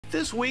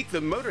This week, the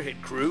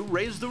Motorhead crew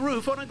raised the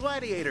roof on a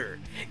Gladiator,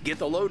 get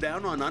the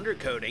lowdown on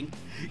undercoating,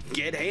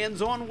 get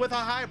hands-on with a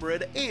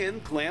hybrid,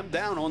 and clamp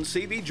down on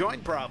CV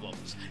joint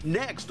problems.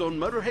 Next on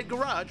Motorhead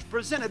Garage,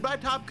 presented by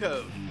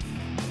Topcoat.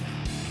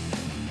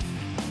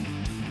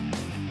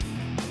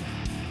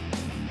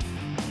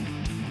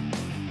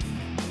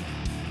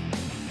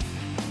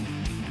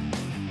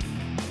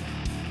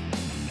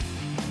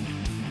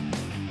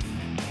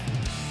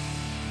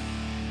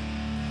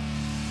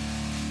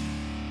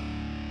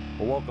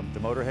 Well, welcome to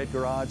Motorhead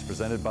Garage,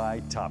 presented by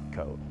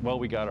Topcoat. Well,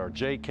 we got our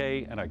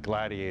JK and a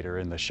Gladiator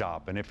in the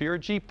shop, and if you're a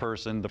Jeep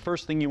person, the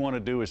first thing you want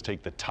to do is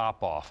take the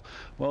top off.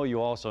 Well,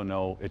 you also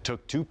know it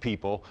took two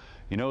people.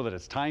 You know that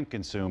it's time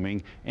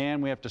consuming,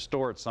 and we have to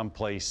store it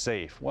someplace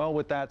safe. Well,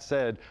 with that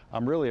said,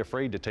 I'm really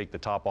afraid to take the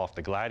top off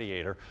the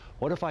Gladiator.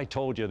 What if I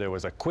told you there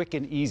was a quick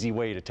and easy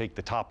way to take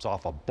the tops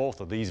off of both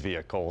of these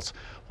vehicles?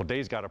 Well,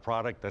 Dave's got a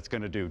product that's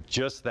going to do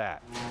just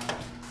that.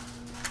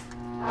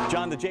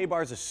 John, the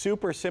J-Bar is a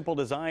super simple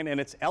design, and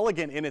it's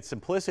elegant in its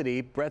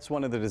simplicity. Brett's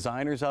one of the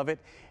designers of it.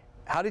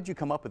 How did you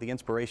come up with the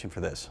inspiration for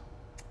this?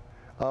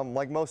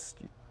 Like most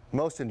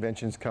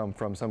inventions come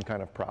from some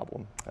kind of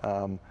problem.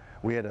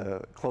 We had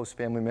a close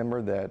family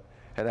member that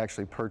had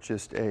actually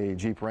purchased a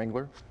Jeep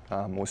Wrangler,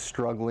 was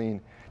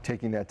struggling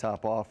taking that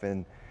top off,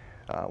 and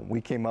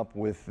we came up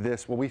with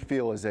this, what we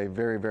feel is a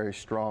very, very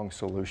strong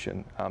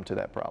solution to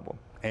that problem.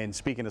 And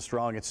speaking of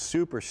strong, it's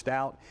super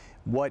stout.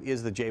 What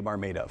is the J-Bar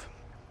made of?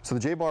 So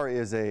the J-Bar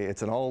is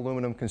it's an all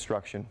aluminum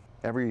construction.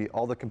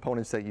 All the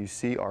components that you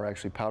see are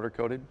actually powder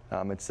coated.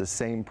 It's the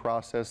same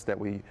process that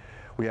we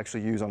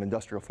actually use on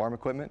industrial farm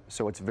equipment.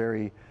 So it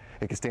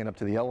can stand up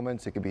to the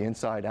elements. It can be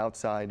inside,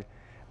 outside.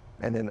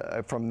 And then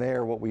from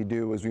there, what we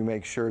do is we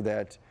make sure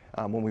that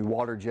when we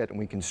water jet and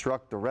we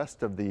construct the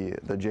rest of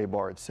the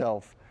J-Bar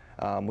itself,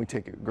 we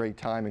take great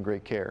time and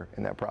great care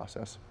in that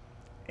process.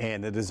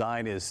 And the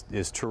design is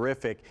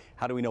terrific.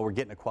 How do we know we're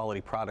getting a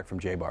quality product from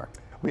J-Bar?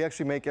 We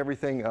actually make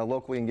everything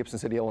locally in Gibson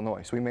City,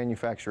 Illinois. So we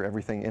manufacture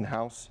everything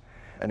in-house.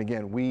 And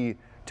again, we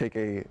take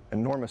an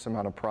enormous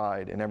amount of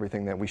pride in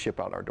everything that we ship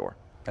out our door.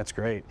 That's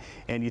great.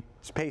 And you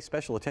pay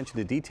special attention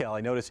to detail.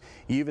 I notice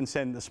you even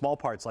send the small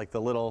parts like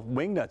the little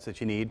wing nuts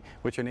that you need,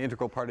 which are an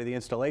integral part of the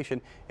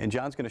installation. And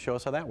John's going to show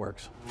us how that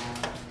works.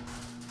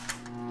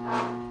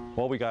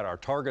 Well, we got our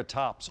Targa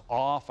tops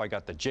off. I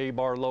got the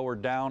J-Bar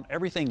lowered down,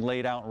 everything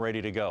laid out and ready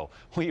to go.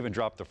 We even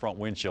dropped the front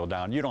windshield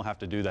down. You don't have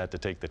to do that to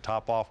take the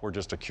top off. We're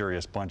just a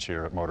curious bunch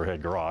here at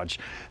Motorhead Garage.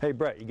 Hey,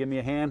 Brett, you give me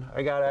a hand?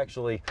 I got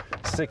actually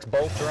 6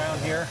 bolts around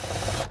here.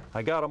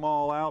 I got them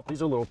all out.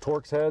 These are little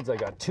Torx heads. I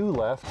got 2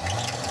 left.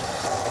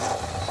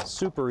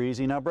 Super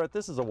easy. Now, Brett,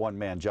 this is a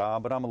one-man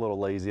job, but I'm a little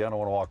lazy. I don't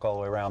want to walk all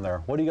the way around there.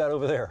 What do you got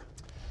over there?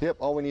 Yep,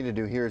 all we need to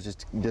do here is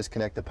just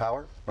disconnect the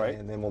power, right,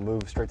 and then we'll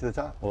move straight to the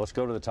top. Well, let's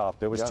go to the top.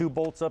 There was 2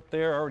 bolts up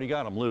there. I already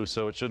got them loose,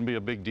 so it shouldn't be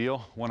a big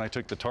deal. When I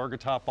took the Targa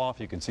top off,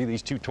 you can see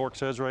these 2 Torx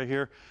heads right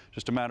here.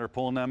 Just a matter of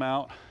pulling them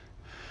out.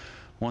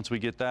 Once we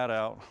get that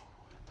out,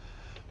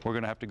 we're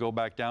going to have to go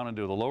back down and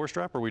do the lower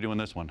strap, or are we doing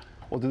this one?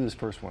 We'll do this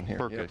first one here.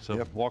 Perfect.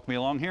 So walk me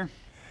along here.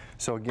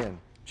 So again,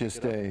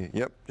 just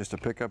a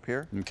pickup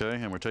here. Okay,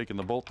 and we're taking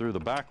the bolt through the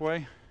back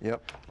way.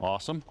 Yep.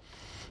 Awesome.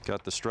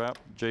 Got the strap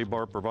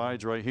J-Bar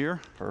provides right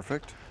here.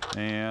 Perfect.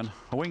 And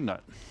a wing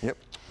nut. Yep.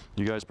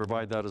 You guys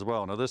provide that as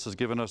well. Now this has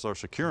given us our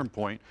securing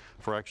point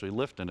for actually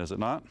lifting, is it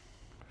not?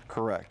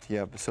 Correct,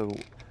 yep. So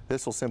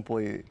this will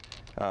simply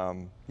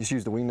just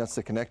use the wing nuts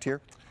to connect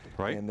here.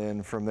 Right. And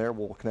then from there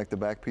we'll connect the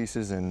back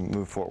pieces and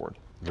move forward.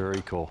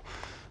 Very cool.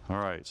 All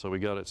right, so we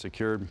got it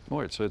secured.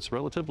 Boy, it's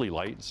relatively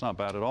light. It's not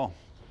bad at all.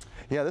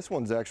 Yeah, this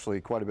one's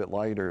actually quite a bit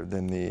lighter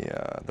than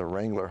the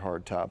Wrangler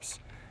hardtops.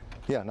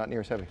 Yeah, not near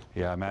as heavy.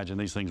 Yeah, I imagine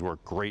these things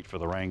work great for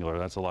the Wrangler.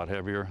 That's a lot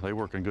heavier. They're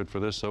working good for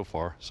this so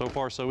far. So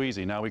far, so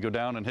easy. Now we go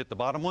down and hit the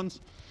bottom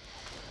ones.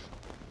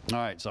 All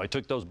right, so I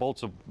took those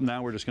bolts.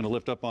 Now we're just going to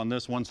lift up on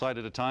this one side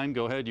at a time.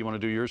 Go ahead. You want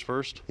to do yours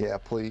first? Yeah,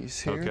 please.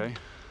 Here. Okay.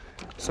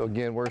 So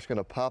again, we're just going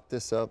to pop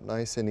this up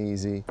nice and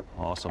easy.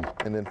 Awesome.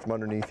 And then from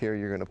underneath here,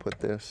 you're going to put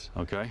this.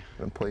 Okay.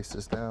 And place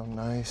this down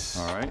nice.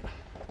 All right.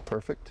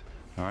 Perfect.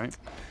 All right.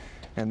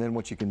 And then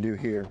what you can do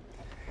here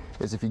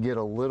is if you get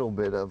a little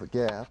bit of a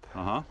gap,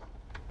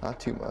 not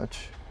too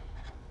much,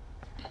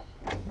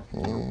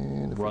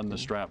 and run the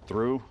strap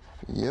through.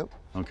 Yep.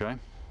 Okay.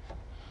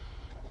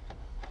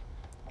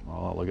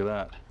 Oh, look at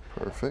that.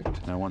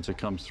 Perfect. Now once it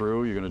comes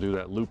through, you're going to do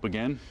that loop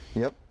again.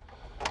 Yep.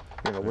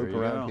 You're going to loop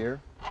around here.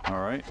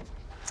 All right.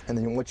 And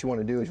then what you want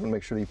to do is you want to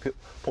make sure that you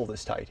pull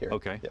this tight here.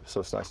 Okay. Yep,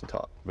 so it's nice and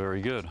taut. Very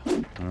good.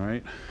 All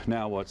right.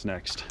 Now what's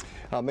next?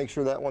 Make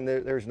sure that one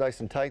there's nice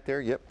and tight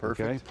there. Yep,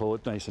 perfect. Okay, pull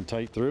it nice and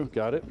tight through.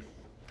 Got it.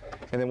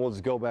 And then we'll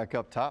just go back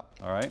up top.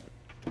 All right.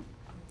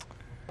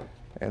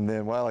 And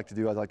then what I like to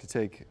do, I'd like to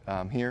take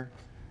here,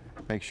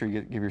 make sure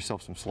you give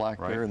yourself some slack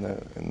there in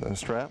the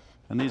strap.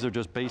 And these are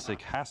just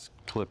basic hasp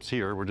clips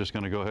here. We're just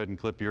going to go ahead and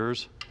clip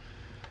yours.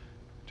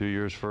 Do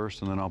yours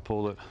first, and then I'll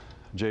pull it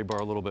J-Bar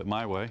a little bit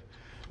my way.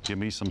 Give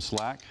me some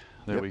slack.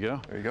 There we go.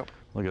 There you go.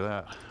 Look at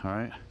that. All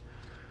right.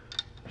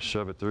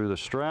 Shove it through the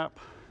strap.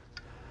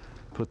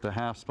 Put the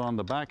hasp on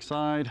the back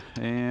side,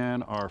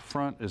 and our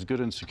front is good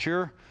and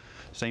secure.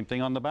 Same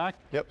thing on the back?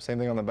 Yep, same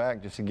thing on the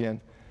back. Just again,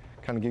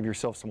 kind of give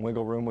yourself some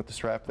wiggle room with the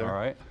strap there. All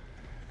right.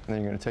 And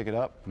then you're going to take it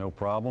up. No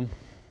problem.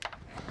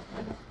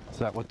 Is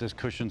that what this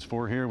cushion's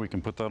for here? We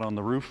can put that on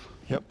the roof?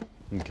 Yep.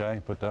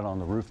 Okay, put that on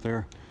the roof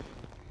there.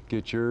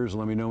 Get yours,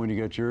 let me know when you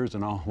get yours,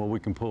 and we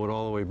can pull it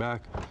all the way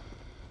back.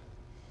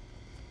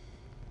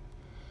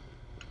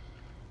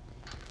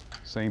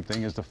 Same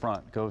thing as the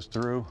front, goes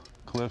through,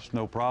 clips,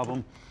 no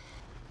problem.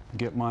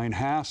 Get mine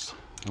hasp,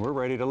 and we're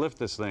ready to lift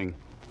this thing.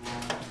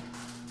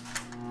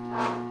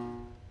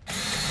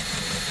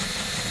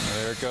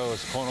 There it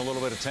goes, pulling a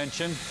little bit of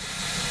tension.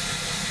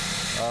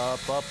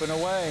 Up and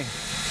away.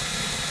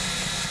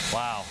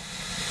 Wow.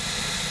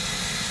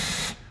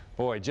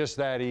 Boy, just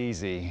that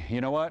easy.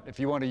 You know what? If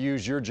you want to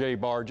use your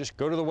J-bar, just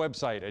go to the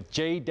website at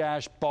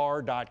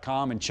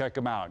j-bar.com and check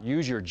them out.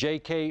 Use your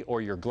JK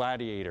or your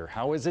Gladiator.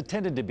 How is it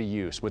intended to be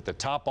used? With the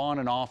top on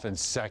and off in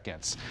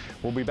seconds.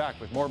 We'll be back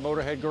with more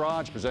Motorhead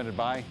Garage presented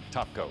by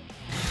Top Coat.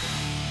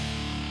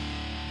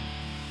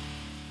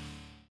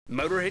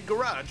 Motorhead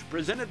Garage,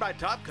 presented by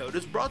Top Coat,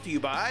 is brought to you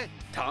by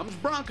Tom's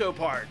Bronco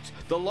Parts,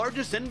 the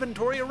largest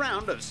inventory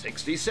around of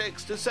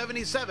 66 to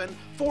 77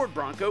 Ford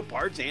Bronco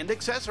parts and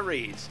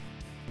accessories.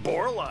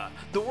 Borla,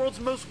 the world's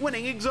most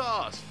winning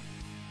exhaust.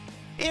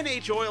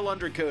 NH Oil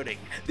Undercoating,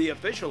 the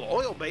official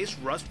oil-based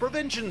rust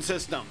prevention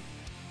system.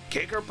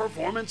 Kicker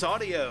Performance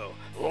Audio,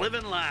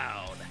 living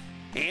loud.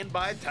 And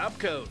by Top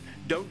Coat,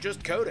 don't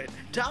just coat it,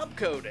 top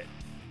coat it.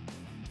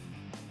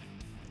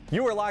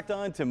 You are locked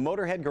on to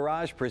Motorhead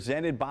Garage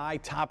presented by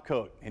Top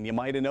Coat. And you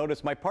might have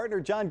noticed my partner,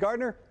 John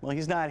Gardner, well,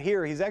 he's not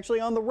here. He's actually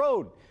on the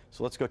road.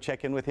 So let's go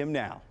check in with him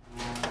now.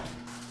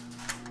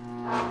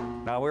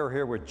 Now we're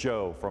here with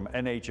Joe from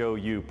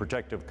NHOU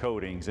Protective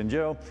Coatings. And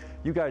Joe,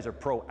 you guys are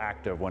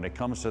proactive when it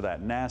comes to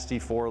that nasty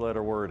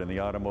four-letter word in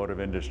the automotive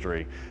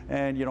industry.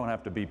 And you don't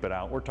have to beep it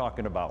out. We're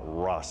talking about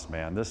rust,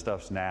 man. This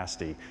stuff's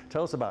nasty.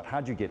 Tell us about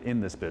how'd you get in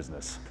this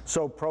business?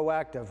 So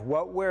proactive.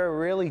 What we're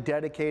really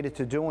dedicated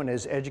to doing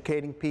is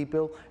educating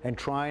people and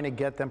trying to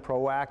get them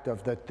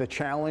proactive. The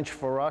challenge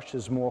for us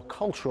is more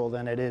cultural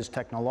than it is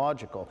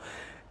technological.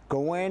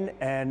 Go in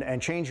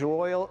and change your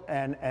oil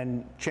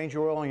and change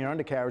your oil in your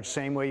undercarriage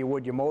same way you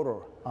would your motor.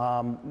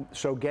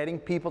 So getting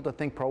people to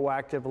think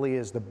proactively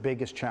is the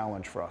biggest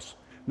challenge for us.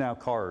 Now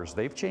cars,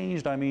 they've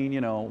changed. I mean, you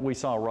know, we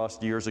saw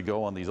rust years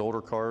ago on these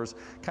older cars.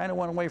 Kind of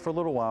went away for a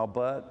little while,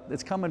 but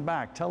it's coming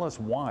back. Tell us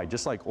why.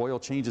 Just like oil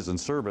changes in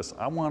service,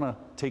 I want to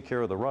take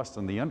care of the rust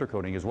and the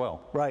undercoating as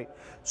well. Right.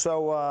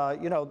 So,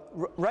 you know,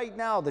 right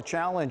now the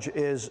challenge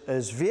is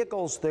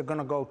vehicles, they're going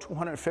to go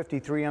 250,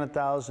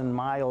 300,000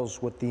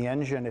 miles with the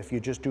engine if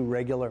you just do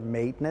regular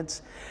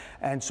maintenance.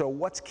 And so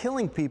what's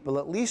killing people,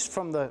 at least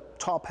from the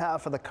top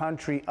half of the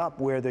country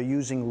up where they're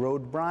using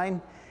road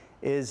brine,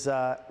 is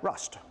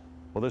rust.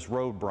 Well, this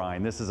road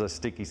brine, this is a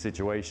sticky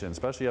situation,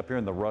 especially up here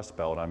in the Rust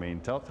Belt. I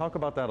mean, talk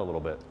about that a little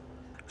bit.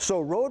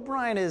 So road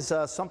brine is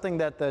something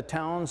that the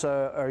towns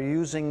are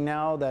using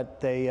now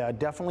that they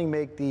definitely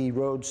make the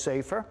roads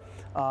safer.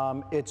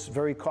 It's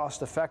very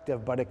cost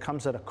effective, but it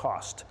comes at a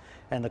cost.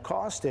 And the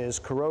cost is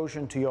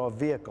corrosion to your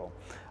vehicle.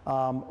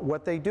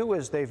 What they do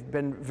is they've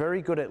been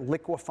very good at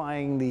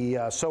liquefying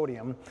the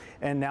sodium,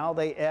 and now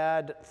they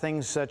add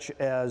things such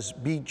as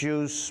beet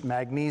juice,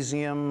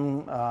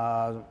 magnesium,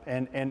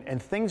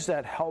 and things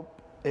that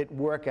help it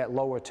work at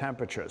lower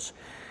temperatures.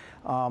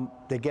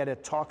 They get a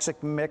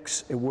toxic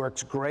mix, it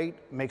works great,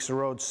 makes the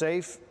road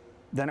safe,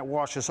 then it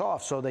washes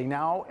off. So they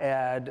now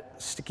add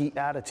sticky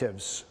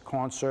additives,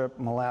 corn syrup,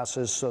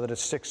 molasses, so that it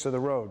sticks to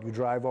the road. You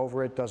drive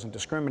over it, doesn't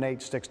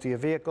discriminate, sticks to your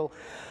vehicle.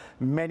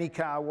 Many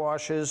car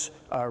washes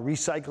are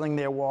recycling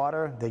their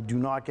water. They do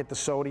not get the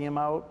sodium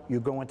out. You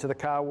go into the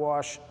car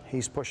wash,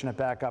 he's pushing it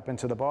back up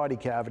into the body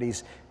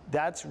cavities.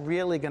 That's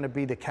really going to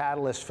be the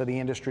catalyst for the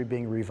industry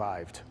being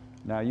revived.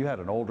 Now, you had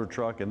an older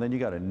truck and then you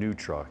got a new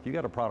truck. You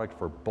got a product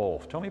for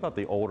both. Tell me about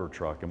the older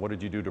truck and what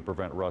did you do to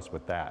prevent rust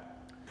with that?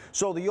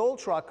 So the old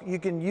truck, you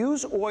can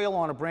use oil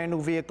on a brand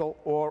new vehicle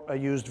or a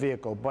used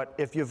vehicle, but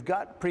if you've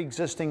got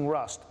pre-existing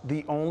rust,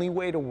 the only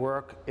way to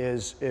work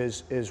is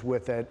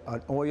with an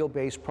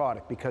oil-based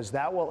product, because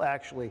that will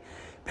actually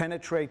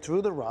penetrate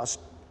through the rust,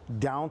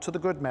 down to the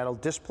good metal,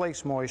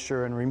 displace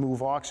moisture, and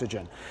remove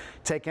oxygen.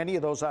 Take any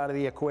of those out of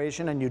the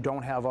equation and you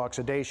don't have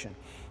oxidation.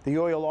 The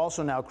oil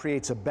also now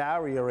creates a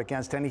barrier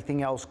against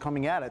anything else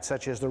coming at it,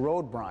 such as the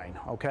road brine,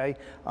 okay?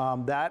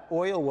 That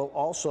oil will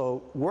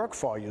also work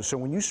for you. So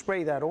when you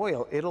spray that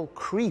oil, it'll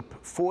creep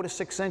 4 to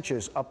 6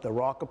 inches up the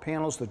rocker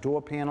panels, the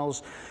door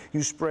panels.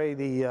 You spray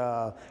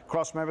the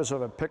cross members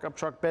of a pickup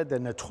truck bed, they're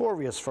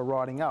notorious for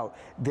rotting out.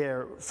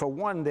 For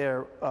one,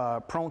 they're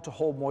prone to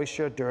hold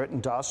moisture, dirt,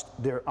 and dust.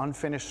 They're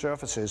unfinished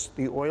surfaces.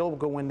 The oil will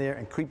go in there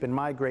and creep and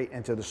migrate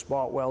into the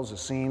spot wells, the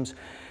seams,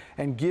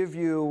 and give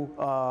you,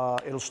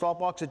 it'll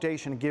stop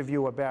oxidation and give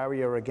you a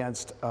barrier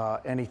against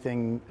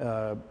anything,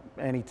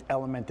 any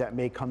element that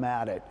may come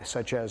at it,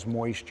 such as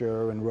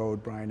moisture and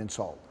road brine and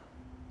salt.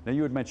 Now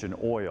you had mentioned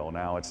oil.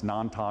 Now it's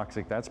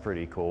non-toxic, that's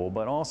pretty cool,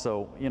 but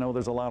also, you know,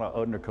 there's a lot of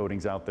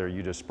undercoatings out there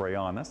you just spray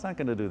on. That's not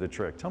going to do the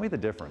trick. Tell me the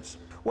difference.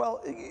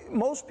 Well,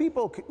 most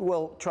people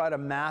will try to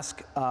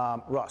mask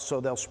rust, so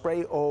they'll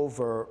spray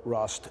over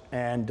rust,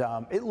 and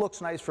it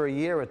looks nice for a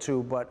year or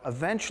two, but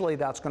eventually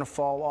that's going to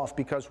fall off,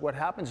 because what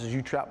happens is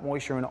you trap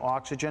moisture and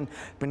oxygen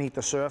beneath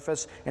the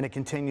surface, and it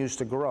continues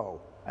to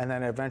grow. And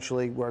then it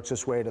eventually works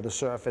its way to the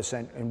surface,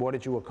 and what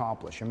did you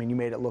accomplish? I mean, you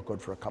made it look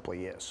good for a couple of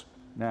years.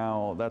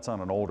 Now, that's on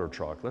an older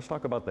truck. Let's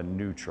talk about the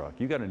new truck.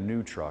 You got a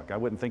new truck. I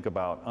wouldn't think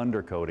about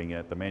undercoating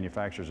it. The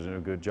manufacturers are doing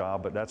a good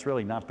job, but that's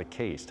really not the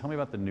case. Tell me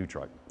about the new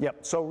truck.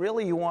 Yep, so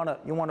really you want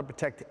to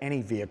protect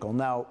any vehicle.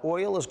 Now,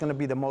 oil is going to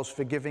be the most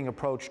forgiving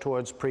approach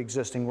towards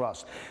pre-existing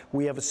rust.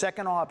 We have a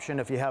second option.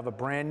 If you have a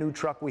brand new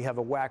truck, we have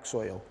a wax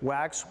oil.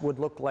 Wax would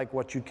look like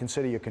what you'd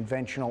consider your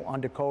conventional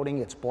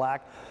undercoating. It's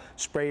black,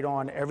 sprayed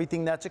on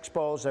everything that's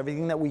exposed,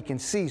 everything that we can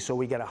see, so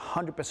we get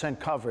 100%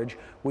 coverage.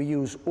 We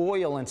use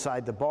oil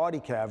inside the body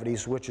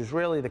cavities, which is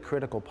really the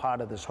critical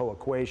part of this whole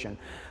equation.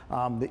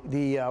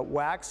 The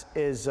wax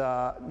is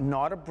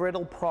not a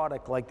brittle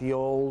product like the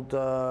old,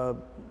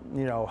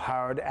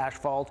 hard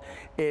asphalt.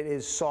 It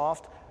is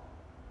soft.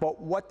 But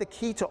what the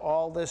key to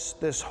all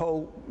this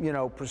whole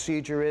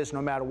procedure is,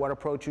 no matter what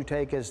approach you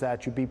take, is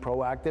that you be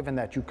proactive and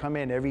that you come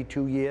in every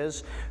 2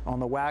 years on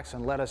the wax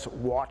and let us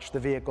watch the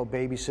vehicle,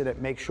 babysit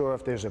it, make sure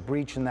if there's a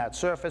breach in that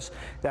surface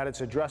that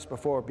it's addressed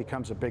before it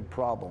becomes a big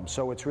problem.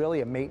 So it's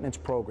really a maintenance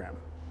program.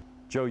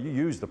 Joe, you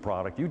use the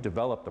product, you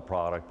develop the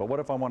product, but what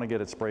if I want to get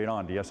it sprayed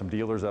on? Do you have some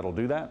dealers that'll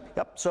do that?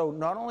 Yep, so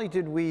not only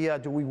do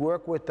we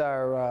work with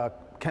our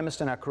chemist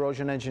and our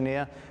corrosion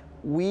engineer,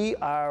 we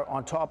are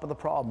on top of the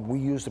problem. We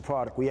use the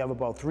product. We have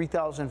about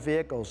 3,000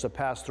 vehicles that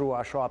pass through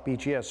our shop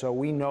each year, so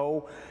we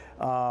know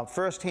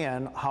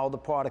firsthand how the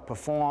product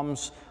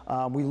performs.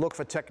 We look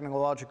for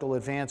technological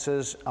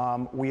advances.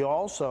 We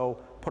also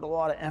put a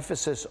lot of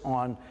emphasis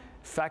on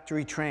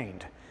factory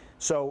trained.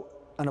 So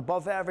an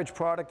above average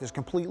product is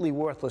completely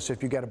worthless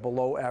if you get a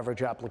below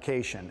average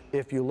application.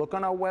 If you look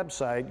on our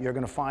website, you're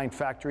going to find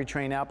factory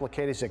trained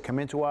applicators that come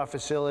into our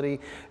facility,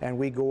 and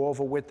we go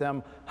over with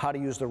them how to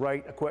use the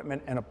right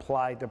equipment and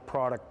apply the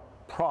product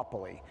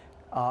properly.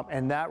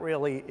 And that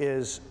really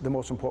is the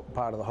most important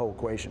part of the whole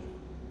equation.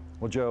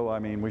 Well, Joe, I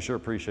mean, we sure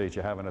appreciate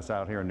you having us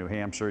out here in New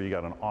Hampshire. You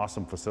got an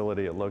awesome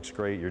facility. It looks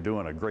great. You're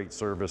doing a great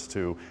service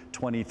to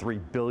 $23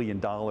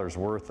 billion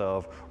worth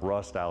of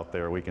rust out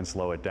there. We can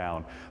slow it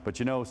down. But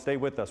stay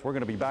with us. We're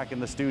going to be back in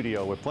the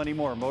studio with plenty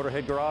more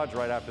Motorhead Garage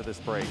right after this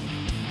break.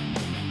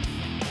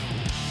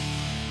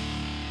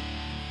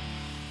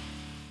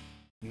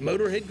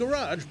 Motorhead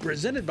Garage,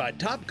 presented by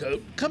Top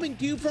Coat, coming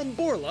to you from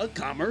Borla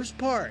Commerce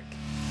Park.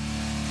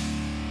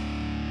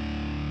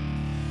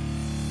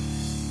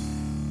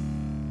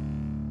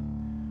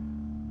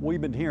 We've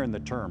been hearing the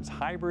terms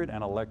hybrid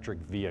and electric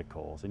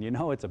vehicles, and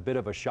it's a bit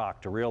of a shock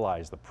to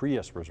realize the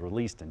Prius was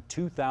released in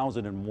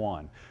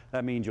 2001.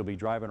 That means you'll be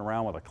driving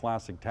around with a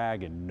classic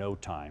tag in no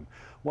time.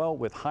 Well,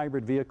 with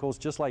hybrid vehicles,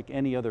 just like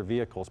any other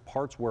vehicles,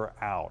 parts wear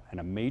out,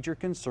 and a major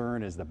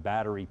concern is the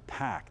battery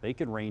pack. They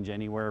can range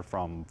anywhere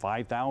from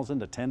 $5,000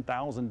 to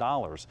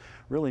 $10,000.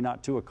 Really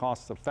not too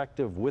cost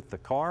effective with the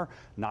car,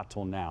 not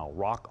till now.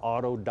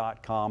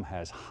 RockAuto.com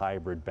has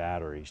hybrid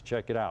batteries.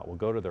 Check it out. We'll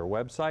go to their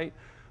website.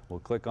 We'll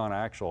click on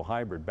actual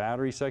hybrid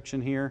battery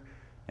section here,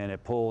 and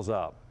it pulls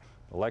up.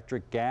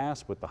 Electric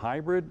gas with the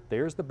hybrid,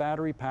 there's the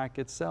battery pack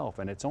itself,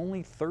 and it's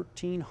only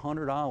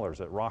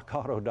 $1,300 at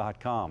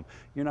rockauto.com.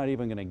 You're not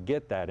even going to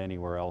get that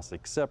anywhere else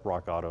except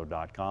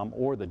rockauto.com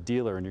or the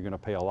dealer, and you're going to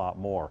pay a lot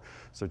more.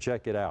 So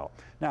check it out.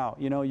 Now,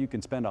 you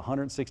can spend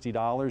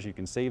 $160, you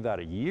can save that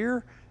a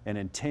year, and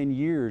in 10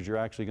 years, you're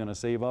actually going to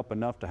save up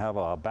enough to have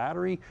a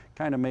battery.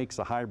 Kind of makes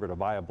a hybrid a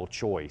viable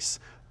choice.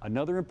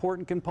 Another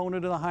important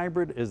component of the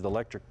hybrid is the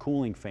electric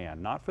cooling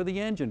fan, not for the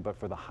engine, but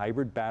for the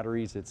hybrid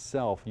batteries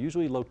itself,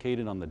 usually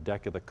located on the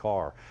deck of the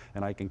car.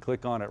 And I can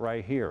click on it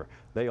right here.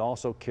 They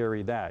also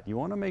carry that. You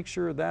want to make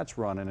sure that's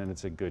running and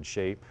it's in good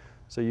shape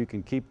so you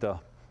can keep the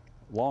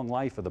long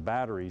life of the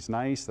batteries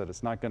nice, that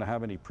it's not going to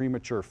have any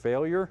premature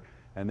failure.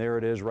 And there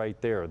it is right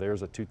there.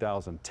 There's a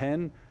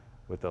 2010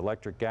 with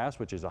electric gas,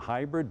 which is a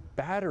hybrid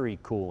battery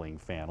cooling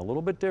fan, a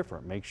little bit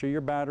different. Make sure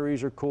your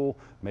batteries are cool,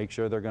 make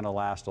sure they're going to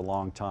last a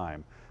long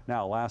time.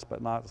 Now, last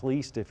but not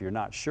least, if you're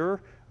not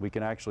sure, we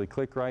can actually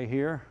click right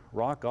here.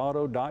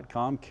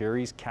 RockAuto.com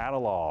carries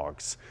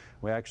catalogs.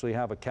 We actually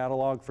have a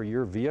catalog for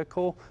your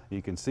vehicle.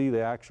 You can see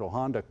the actual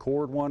Honda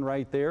Accord one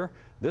right there.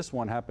 This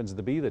one happens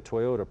to be the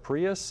Toyota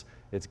Prius.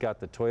 It's got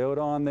the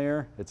Toyota on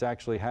there. It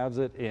actually has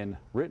it in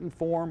written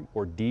form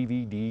or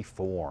DVD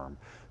form.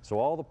 So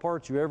all the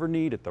parts you ever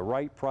need at the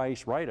right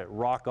price, right at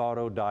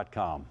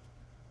rockauto.com.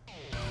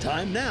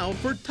 Time now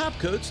for Top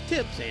Coat's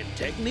tips and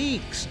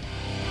techniques.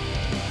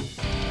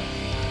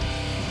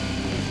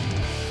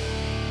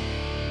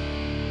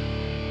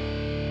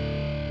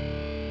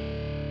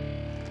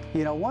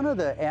 One of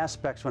the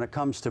aspects when it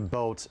comes to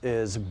boats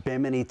is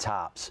bimini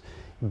tops.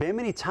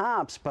 bimini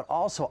tops, but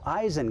also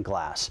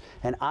isinglass.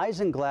 And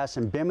isinglass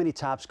and bimini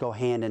tops go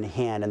hand in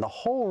hand. And the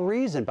whole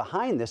reason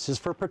behind this is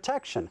for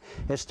protection.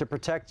 It's to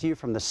protect you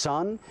from the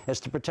sun. It's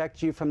to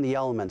protect you from the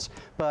elements.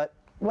 But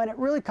when it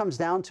really comes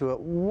down to it,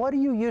 what do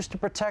you use to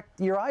protect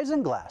your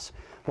isinglass?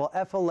 Well,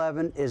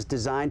 F11 is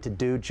designed to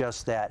do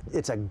just that.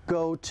 It's a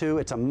go-to,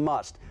 it's a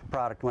must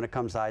product when it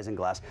comes to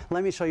isinglass.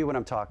 Let me show you what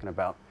I'm talking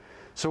about.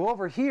 So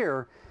over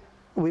here,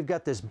 we've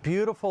got this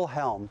beautiful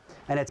helm,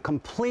 and it's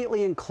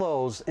completely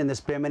enclosed in this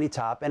bimini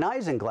top and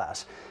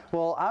isinglass.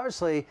 Well,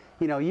 obviously,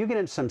 you know, you get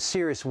into some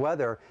serious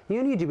weather,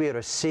 you need to be able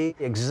to see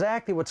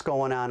exactly what's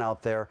going on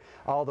out there.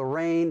 All the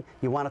rain,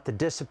 you want it to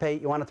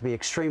dissipate, you want it to be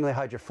extremely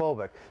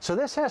hydrophobic. So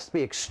this has to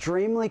be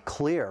extremely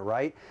clear,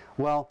 right?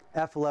 Well,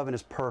 F11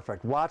 is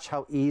perfect. Watch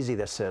how easy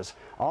this is.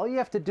 All you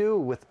have to do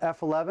with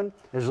F11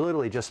 is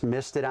literally just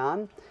mist it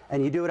on,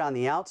 and you do it on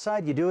the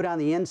outside, you do it on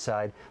the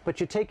inside, but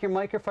you take your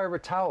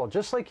microfiber towel,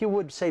 just like you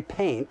would, say,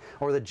 paint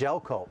or the gel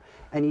coat,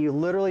 and you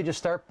literally just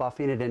start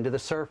buffing it into the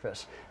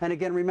surface. And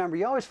again, remember,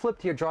 you always flip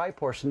to your dry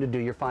portion to do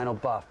your final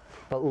buff.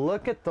 But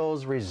look at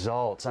those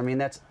results. I mean,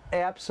 that's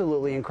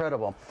absolutely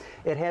incredible.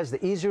 It has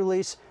the easy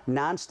release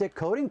non-stick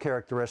coating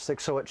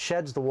characteristics, so it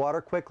sheds the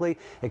water quickly,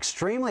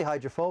 extremely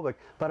hydrophobic,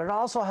 but it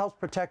also helps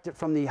protect it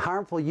from the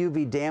harmful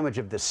UV damage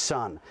of the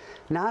sun.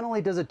 Not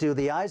only does it do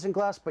the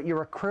isinglass, but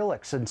your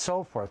acrylics and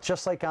so forth,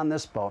 just like on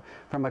this boat.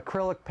 From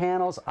acrylic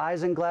panels,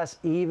 isinglass,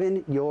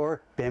 even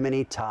your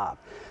bimini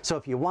top. So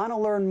if you want to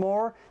learn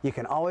more, you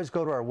can always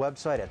go to our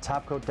website at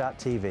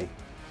topcoat.tv.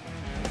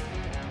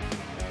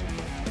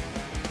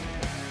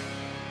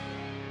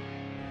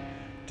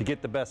 To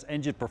get the best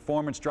engine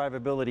performance,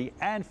 drivability,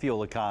 and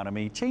fuel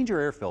economy, change your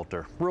air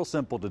filter. Real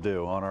simple to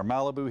do. On our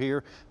Malibu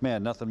here,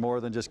 man, nothing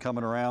more than just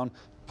coming around,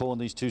 pulling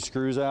these two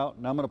screws out,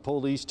 and I'm going to pull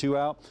these two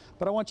out.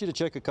 But I want you to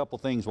check a couple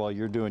things while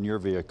you're doing your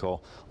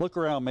vehicle. Look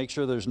around, make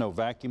sure there's no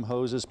vacuum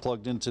hoses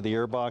plugged into the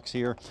air box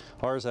here.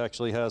 Ours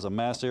actually has a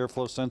mass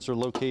airflow sensor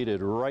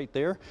located right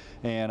there,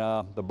 and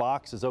the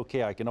box is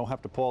okay. I don't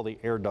have to pull the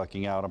air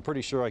ducting out. I'm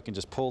pretty sure I can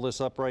just pull this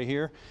up right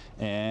here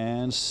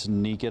and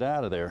sneak it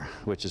out of there,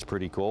 which is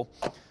pretty cool.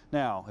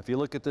 Now, if you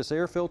look at this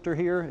air filter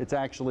here, it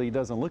actually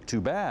doesn't look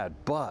too bad,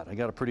 but I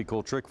got a pretty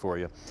cool trick for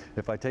you.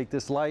 If I take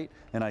this light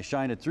and I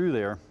shine it through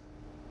there,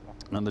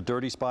 on the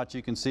dirty spots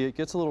you can see it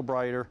gets a little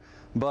brighter,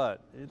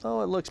 but it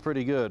looks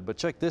pretty good. But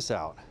check this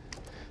out.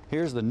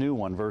 Here's the new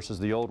one versus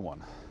the old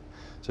one.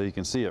 So you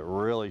can see it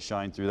really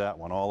shine through that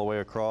one all the way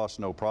across,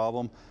 no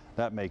problem.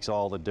 That makes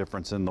all the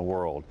difference in the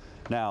world.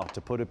 Now,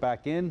 to put it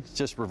back in,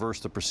 just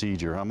reverse the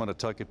procedure. I'm going to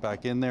tuck it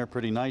back in there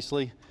pretty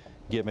nicely,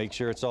 make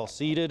sure it's all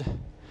seated.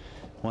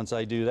 Once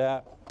I do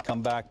that,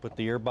 come back, put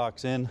the air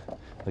box in,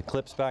 the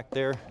clips back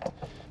there,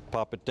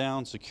 pop it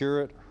down,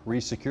 secure it,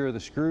 re-secure the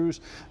screws,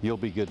 you'll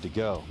be good to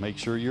go. Make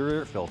sure your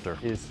air filter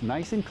is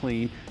nice and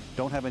clean,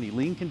 don't have any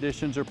lean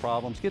conditions or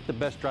problems, get the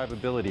best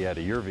drivability out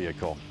of your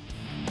vehicle.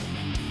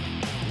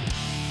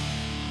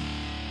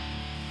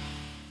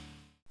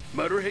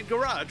 Motorhead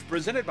Garage,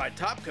 presented by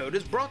Top Coat,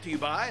 is brought to you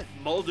by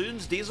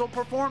Muldoon's Diesel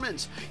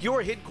Performance,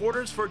 your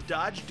headquarters for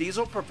Dodge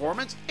diesel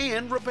performance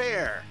and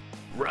repair.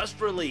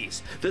 Rust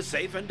Release, the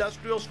safe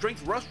industrial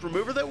strength rust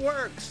remover that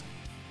works.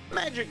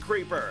 Magic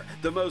Creeper,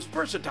 the most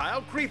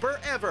versatile creeper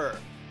ever.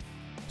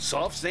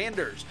 Soft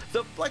Sanders,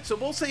 the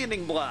flexible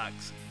sanding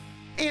blocks.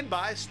 And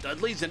by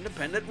Studley's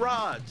Independent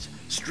Rods,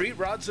 street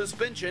rod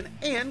suspension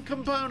and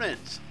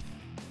components.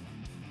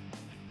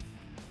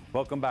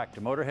 Welcome back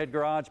to Motorhead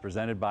Garage,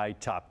 presented by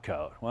Top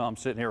Coat. Well, I'm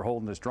sitting here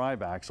holding this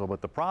drive axle, but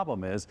the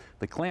problem is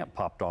the clamp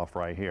popped off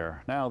right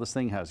here. Now this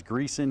thing has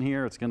grease in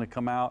here, it's going to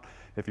come out.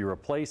 If you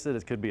replace it,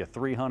 it could be a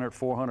 $300,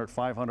 $400,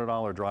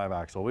 $500 drive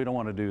axle. We don't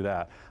want to do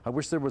that. I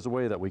wish there was a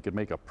way that we could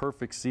make a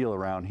perfect seal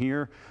around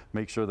here,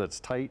 make sure that it's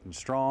tight and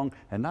strong,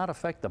 and not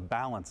affect the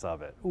balance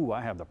of it. Ooh,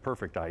 I have the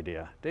perfect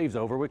idea. Dave's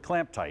over with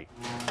Clamp Tight.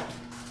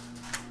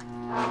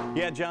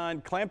 Yeah,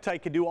 John, Clamp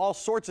Tight can do all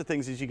sorts of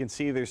things. As you can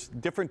see, there's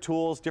different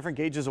tools, different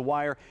gauges of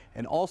wire,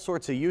 and all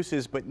sorts of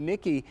uses. But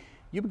Nikki,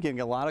 you've been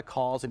getting a lot of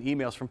calls and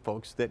emails from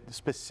folks that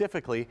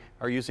specifically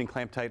are using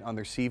Clamp Tight on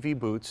their CV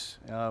boots.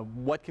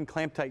 What can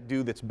Clamp Tight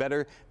do that's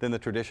better than the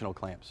traditional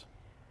clamps?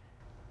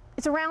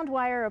 It's a round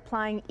wire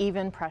applying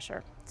even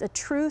pressure. It's a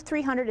true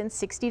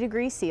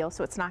 360-degree seal,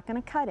 so it's not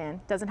going to cut in.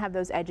 Doesn't have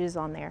those edges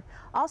on there.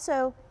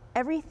 Also,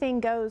 everything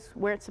goes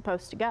where it's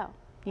supposed to go.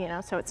 You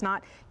know, so it's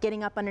not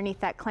getting up underneath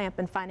that clamp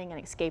and finding an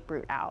escape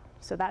route out.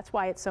 So that's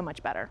why it's so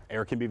much better.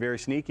 Air can be very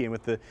sneaky, and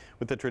with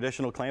the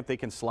traditional clamp, they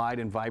can slide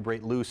and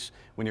vibrate loose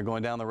when you're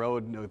going down the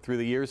road through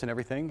the years and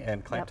everything,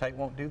 and Clamp Tight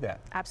won't do that.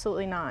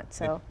 Absolutely not.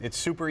 So it's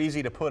super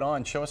easy to put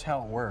on. Show us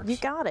how it works. You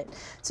got it.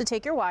 So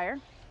take your wire,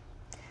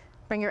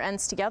 bring your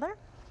ends together,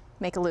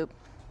 make a loop.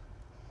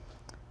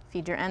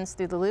 Feed your ends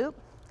through the loop.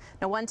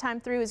 Now, one time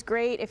through is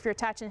great if you're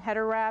attaching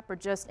header wrap or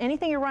just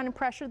anything you're running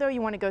pressure, though,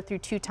 you want to go through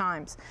 2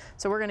 times.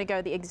 So we're going to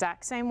go the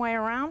exact same way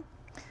around,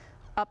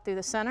 up through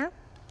the center.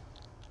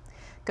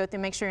 Go through,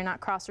 make sure you're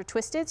not cross or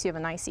twisted so you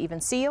have a nice even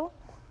seal.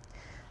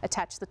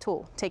 Attach the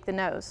tool, take the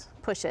nose,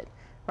 push it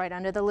right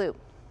under the loop.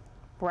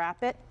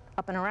 Wrap it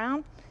up and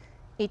around,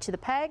 each of the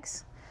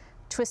pegs,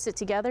 twist it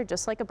together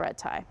just like a bread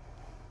tie.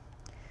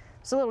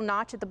 There's a little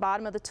notch at the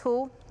bottom of the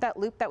tool. That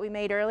loop that we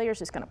made earlier is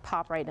just going to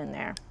pop right in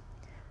there.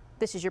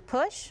 This is your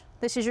push,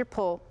 this is your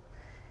pull,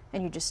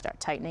 and you just start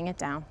tightening it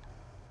down.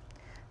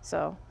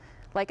 So,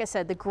 like I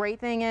said, the great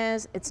thing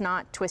is it's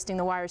not twisting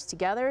the wires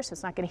together, so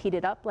it's not going to heat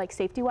it up like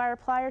safety wire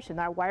pliers, and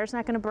our wire's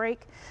not going to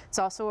break. It's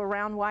also a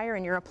round wire,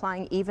 and you're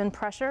applying even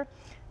pressure.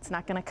 It's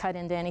not going to cut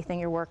into anything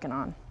you're working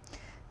on.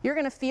 You're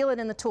going to feel it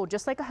in the tool,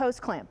 just like a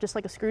hose clamp, just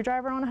like a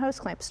screwdriver on a hose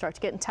clamp. It starts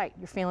getting tight.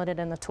 You're feeling it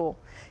in the tool.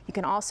 You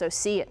can also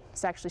see it.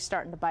 It's actually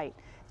starting to bite.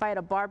 If I had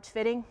a barbed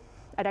fitting,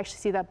 I'd actually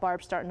see that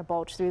barb starting to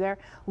bulge through there.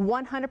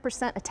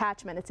 100%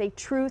 attachment. It's a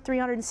true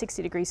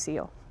 360-degree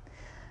seal.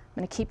 I'm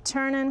going to keep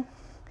turning.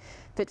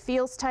 If it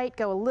feels tight,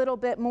 go a little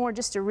bit more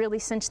just to really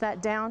cinch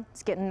that down.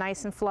 It's getting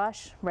nice and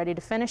flush, ready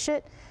to finish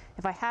it.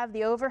 If I have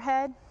the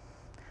overhead,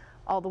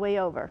 all the way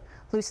over.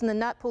 Loosen the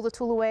nut, pull the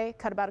tool away,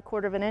 cut about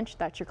 1/4 inch,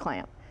 that's your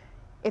clamp.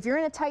 If you're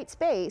in a tight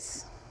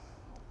space,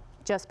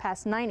 just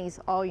past 90's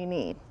all you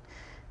need.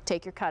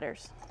 Take your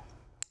cutters.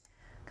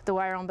 Cut the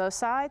wire on both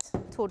sides,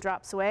 tool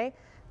drops away.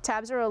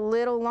 Tabs are a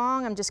little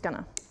long, I'm just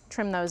gonna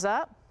trim those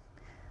up,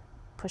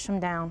 push them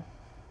down.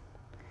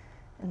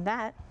 And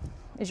that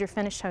is your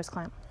finished hose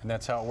clamp. And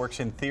that's how it works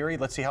in theory.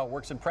 Let's see how it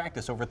works in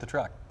practice over at the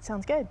truck.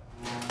 Sounds good.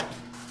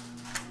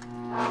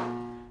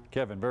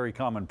 Kevin, very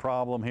common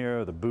problem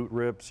here. The boot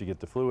rips, you get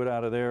the fluid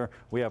out of there.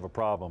 We have a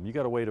problem. You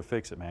got a way to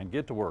fix it, man.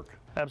 Get to work.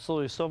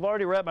 Absolutely. So I've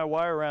already wrapped my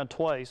wire around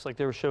twice, like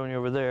they were showing you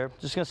over there.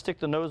 Just gonna stick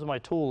the nose of my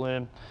tool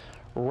in,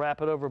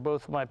 wrap it over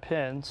both of my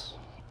pins,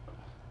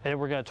 and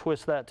we're gonna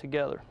twist that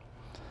together.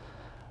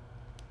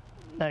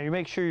 Now you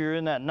make sure you're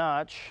in that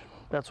notch.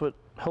 That's what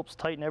helps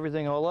tighten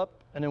everything all up.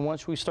 And then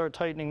once we start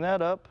tightening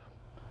that up,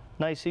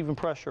 nice even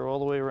pressure all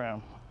the way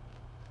around.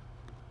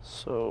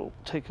 So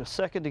take a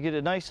second to get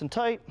it nice and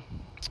tight.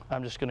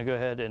 I'm just going to go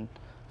ahead and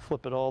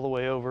flip it all the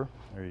way over.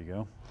 There you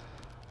go.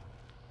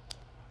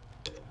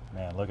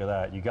 Man, look at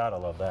that. You got to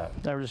love that.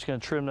 Now we're just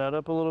going to trim that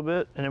up a little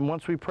bit. And then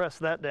once we press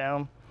that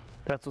down,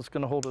 that's what's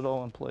going to hold it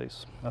all in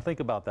place. Now think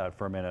about that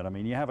for a minute. I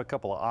mean, you have a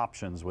couple of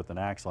options with an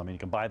axle. I mean, you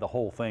can buy the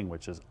whole thing,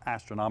 which is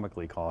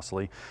astronomically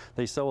costly.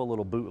 They sell a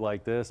little boot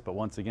like this, but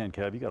once again,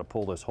 Kev, you got to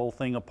pull this whole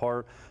thing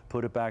apart,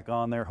 put it back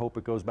on there, hope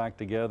it goes back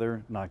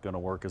together. Not going to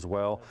work as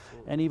well.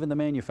 Absolutely. And even the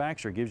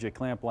manufacturer gives you a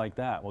clamp like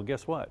that. Well,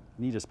 guess what?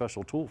 You need a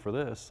special tool for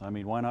this. I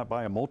mean, why not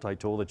buy a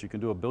multi-tool that you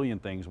can do a billion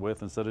things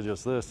with instead of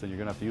just this, and you're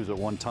going to have to use it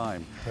one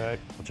time. Right.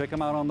 Well, check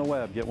them out on the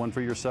web. Get one for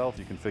yourself.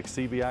 You can fix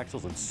CV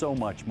axles and so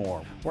much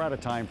more. We're out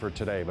of time for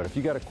today, but if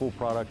you got a cool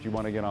product you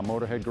want to get on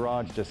Motorhead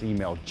Garage, just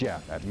email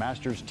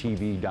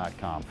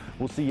Jeff@masterstv.com.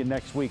 We'll see you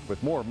next week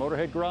with more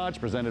Motorhead Garage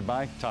presented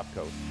by Top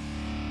Coat.